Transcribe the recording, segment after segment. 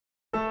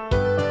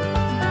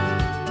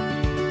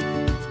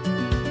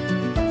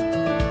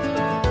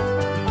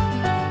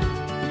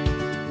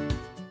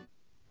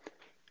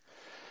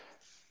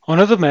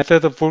Another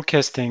method of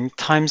forecasting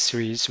time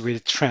series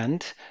with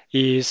trend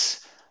is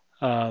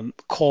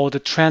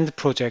called trend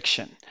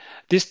projection.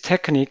 This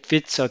technique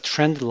fits a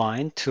trend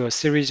line to a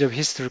series of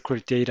historical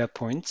data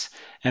points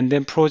and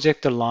then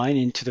project the line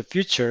into the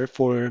future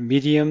for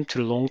medium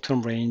to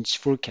long-term range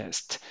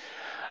forecast.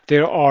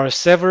 There are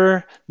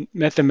several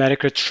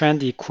mathematical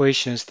trend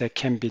equations that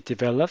can be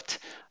developed,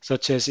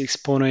 such as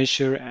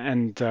exponential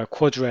and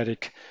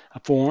quadratic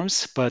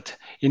forms, but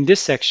in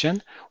this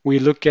section, we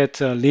look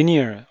at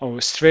linear or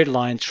straight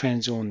line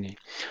trends only.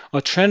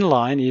 A trend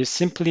line is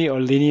simply a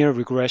linear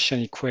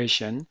regression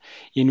equation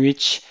in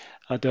which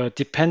the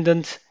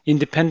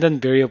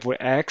independent variable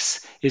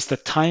x is the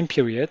time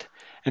period,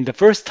 and the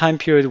first time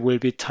period will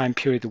be time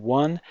period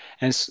 1,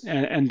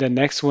 and the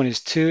next one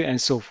is 2,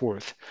 and so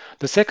forth.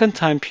 The second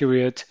time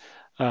period,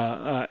 2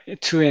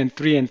 and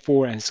 3 and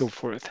 4, and so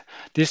forth.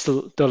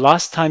 The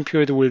last time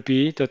period will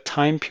be the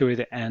time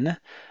period n,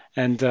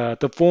 and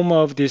the form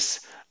of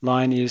this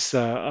line is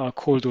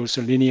called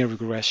also linear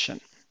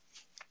regression.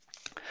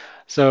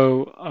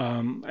 So,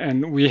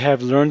 and we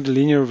have learned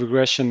linear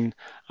regression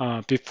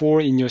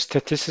before in your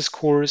statistics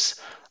course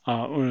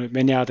or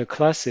many other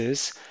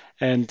classes.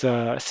 And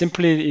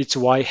simply it's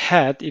y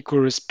hat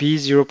equals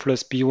b0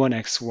 plus b1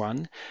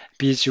 x1.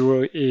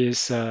 b0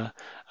 is the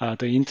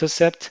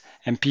intercept,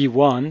 and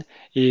b1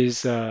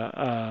 is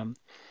in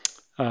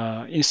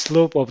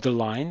slope of the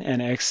line, and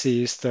x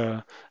is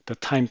the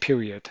time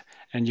period.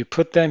 And you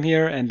put them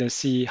here and then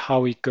see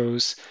how it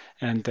goes,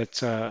 and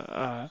that's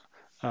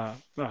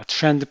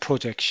trend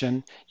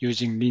projection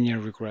using linear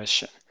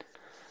regression.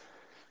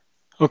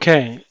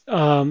 Okay,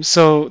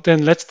 so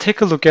then let's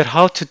take a look at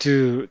how to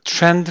do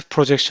trend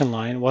projection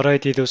line. What I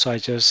did was I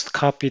just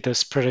copied the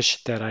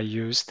spreadsheet that I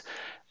used,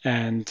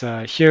 and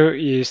here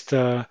is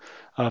the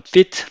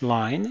fit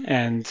line,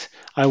 and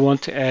I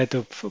want to add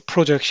a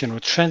projection or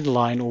trend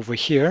line over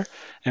here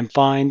and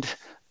find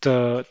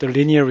the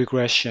linear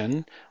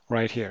regression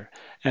right here.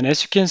 And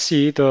as you can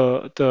see,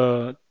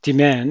 the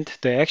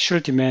actual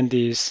demand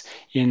is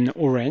in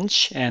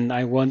orange, and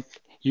I want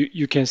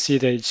you can see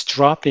that it's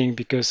dropping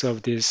because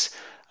of this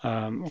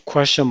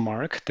question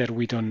mark that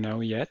we don't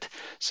know yet.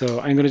 So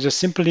I'm going to just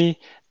simply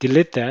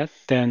delete that,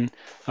 then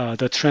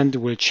the trend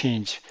will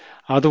change.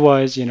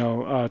 Otherwise,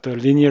 the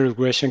linear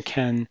regression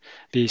can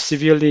be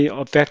severely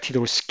affected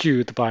or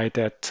skewed by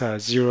that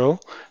 0.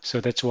 So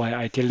that's why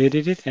I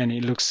deleted it, and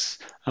it looks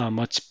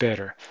much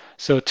better.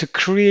 So to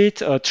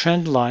create a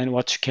trend line,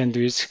 what you can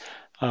do is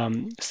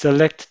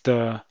select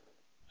the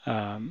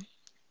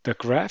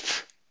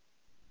graph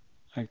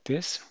like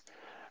this,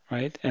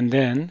 right? And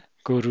then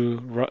go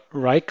to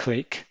right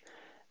click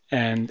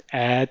and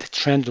add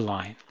trend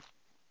line.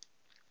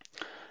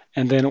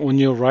 And then on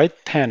your right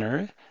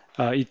panel,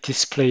 it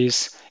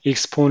displays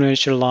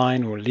exponential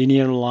line or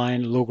linear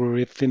line,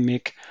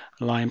 logarithmic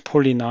line,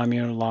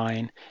 polynomial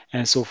line,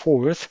 and so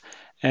forth.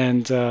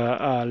 And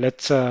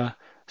let's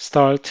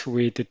start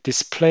with the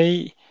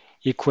display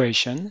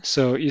equation.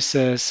 So it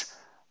says,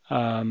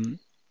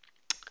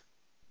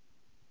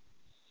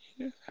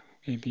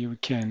 maybe we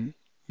can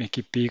make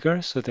it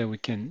bigger so that we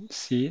can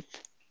see it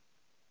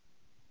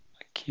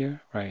like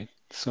here, right?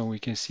 So we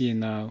can see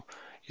now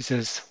it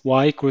says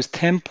y equals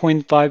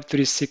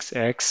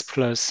 10.536x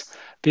plus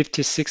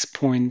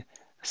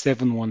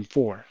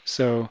 56.714.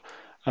 So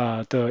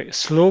the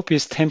slope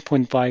is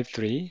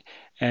 10.53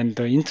 and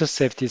the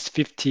intercept is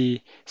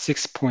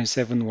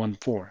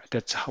 56.714.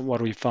 That's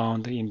what we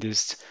found in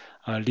this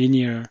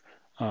linear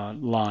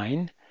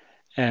line.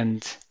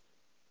 And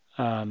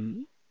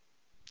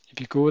if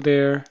you go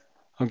there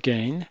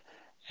again,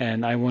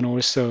 and I want to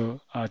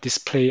also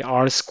display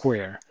R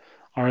square.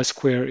 R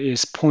square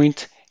is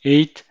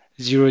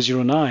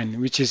 0.8009,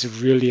 which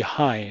is really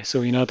high.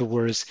 So in other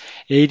words,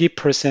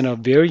 80% of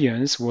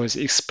variance was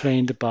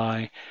explained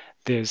by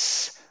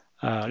this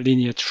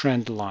linear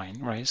trend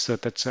line, right? So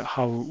that's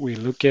how we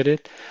look at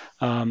it.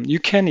 You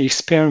can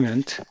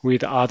experiment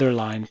with other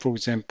line, for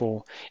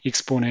example,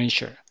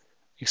 exponential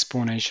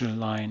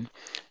line,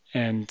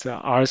 and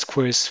R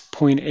square is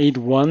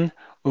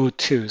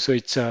 0.8102, so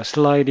it's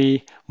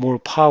slightly more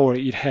power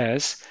it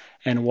has,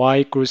 and y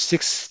equals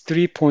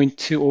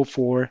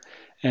 3.204,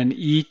 and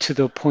e to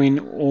the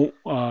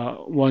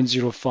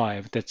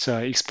 0.105. That's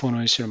an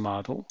exponential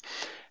model.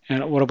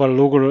 And what about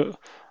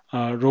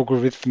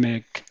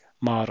logarithmic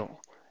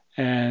model?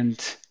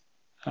 And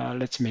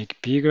let's make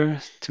it bigger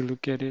to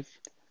look at it.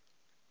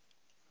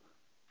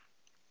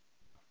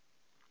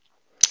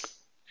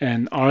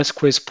 And R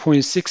squared is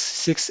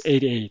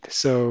 0.6688,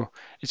 so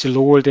it's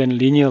lower than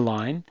linear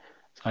line.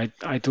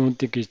 I don't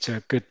think it's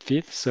a good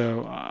fit,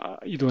 so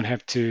you don't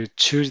have to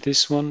choose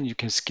this one. You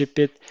can skip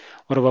it.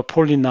 What about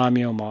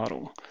polynomial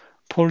model?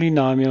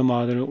 Polynomial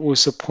model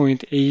also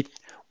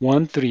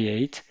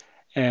 0.8138,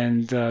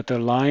 and the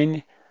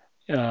line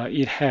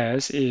it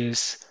has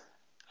is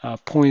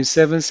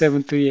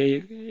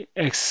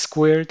 0.7738x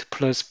squared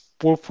plus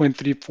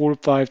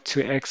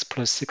 4.3452x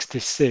plus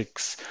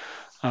 66.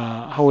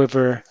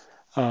 However,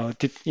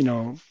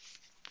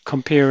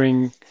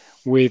 comparing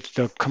with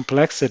the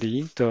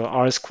complexity, the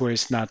R square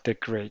is not that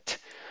great.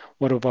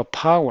 What about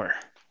power?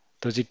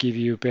 Does it give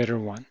you a better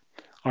one?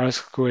 R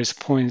square is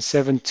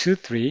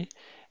 0.723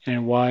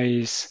 and Y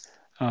is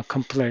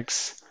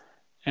complex.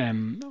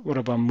 And what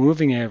about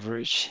moving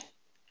average?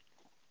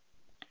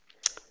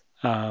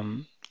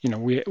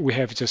 We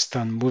have just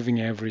done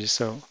moving average,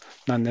 so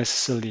not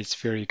necessarily it's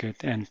very good.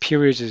 And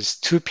periods is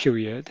 2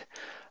 period.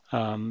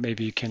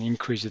 Maybe you can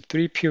increase the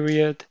 3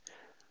 period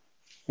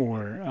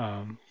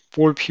or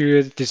 4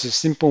 period. This is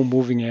simple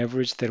moving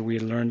average that we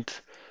learned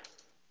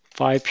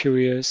 5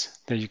 periods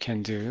that you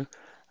can do,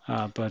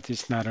 but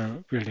it's not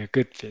really a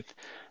good fit.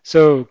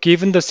 So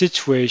given the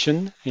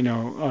situation,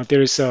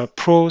 there is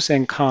pros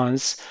and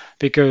cons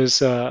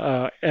because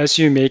as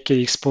you make it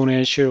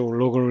exponential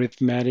or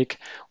logarithmic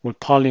or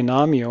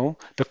polynomial,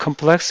 the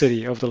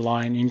complexity of the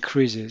line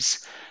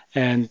increases.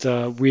 And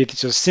with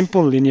just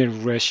simple linear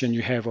regression,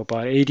 you have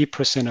about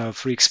 80%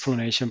 of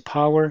explanation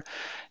power.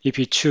 If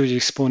you choose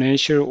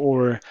exponential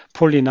or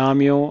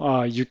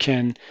polynomial, you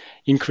can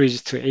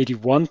increase to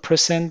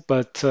 81%,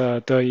 but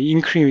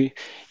the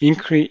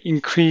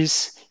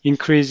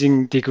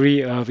increasing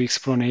degree of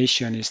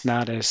explanation is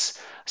not as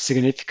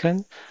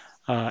significant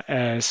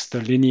as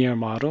the linear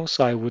model.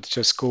 So I would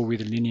just go with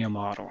the linear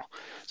model.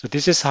 So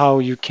this is how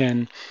you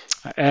can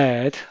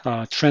add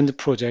trend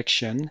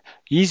projection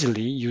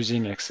easily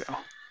using Excel.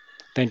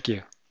 Thank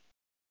you.